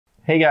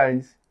Hey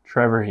guys,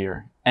 Trevor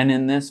here, and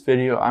in this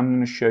video I'm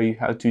going to show you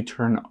how to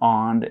turn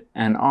on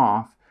and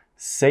off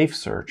Safe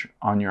Search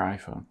on your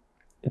iPhone.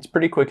 It's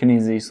pretty quick and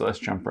easy, so let's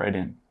jump right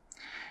in.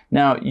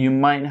 Now, you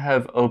might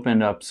have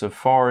opened up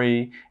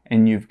Safari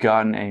and you've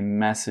gotten a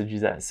message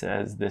that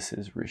says this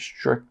is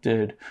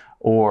restricted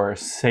or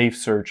Safe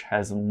Search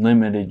has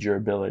limited your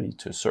ability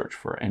to search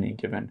for any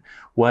given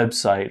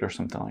website or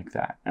something like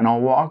that. And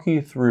I'll walk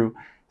you through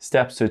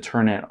steps to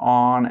turn it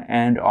on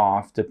and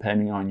off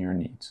depending on your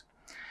needs.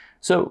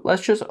 So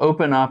let's just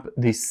open up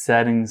the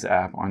Settings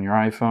app on your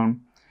iPhone.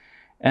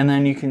 And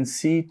then you can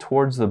see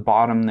towards the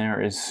bottom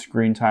there is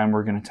Screen Time.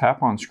 We're going to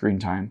tap on Screen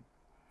Time.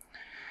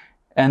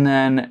 And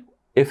then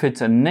if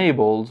it's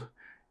enabled,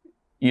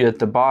 at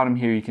the bottom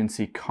here you can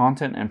see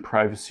Content and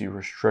Privacy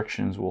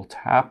Restrictions. We'll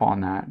tap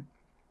on that.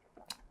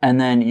 And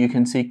then you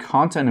can see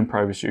Content and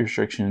Privacy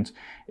Restrictions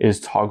is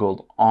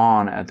toggled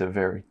on at the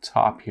very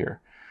top here.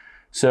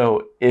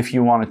 So if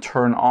you want to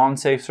turn on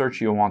Safe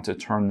Search, you'll want to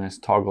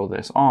toggle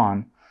this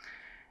on.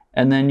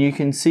 And then you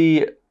can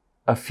see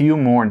a few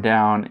more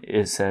down,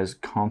 it says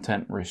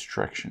Content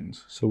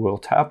Restrictions. So we'll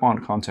tap on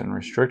Content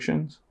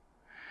Restrictions.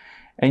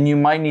 And you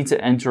might need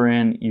to enter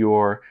in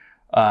your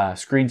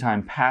screen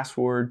time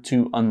password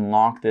to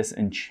unlock this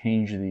and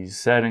change these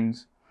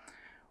settings.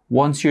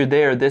 Once you're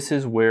there, this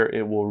is where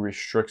it will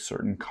restrict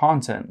certain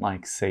content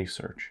like Safe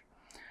Search.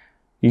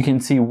 You can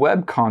see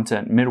web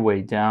content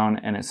midway down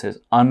and it says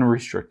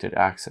unrestricted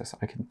access.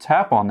 I can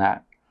tap on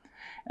that.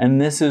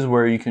 And this is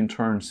where you can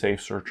turn Safe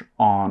Search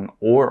on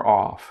or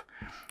off.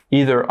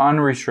 Either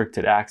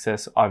unrestricted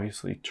access,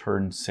 obviously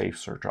turn Safe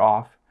Search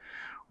off,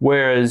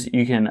 whereas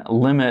you can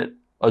limit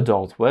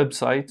adult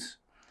websites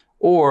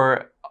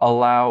or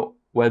allow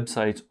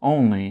websites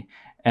only,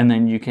 and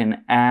then you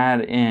can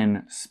add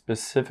in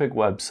specific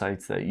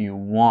websites that you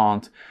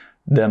want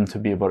them to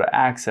be able to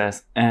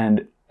access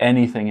and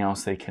anything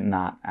else they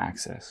cannot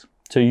access.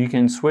 So you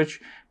can switch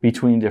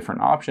between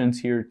different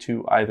options here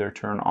to either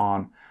turn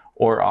on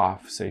or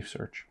off Safe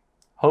Search.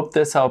 Hope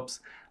this helps.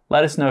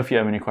 Let us know if you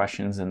have any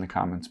questions in the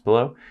comments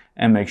below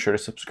and make sure to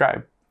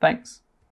subscribe. Thanks.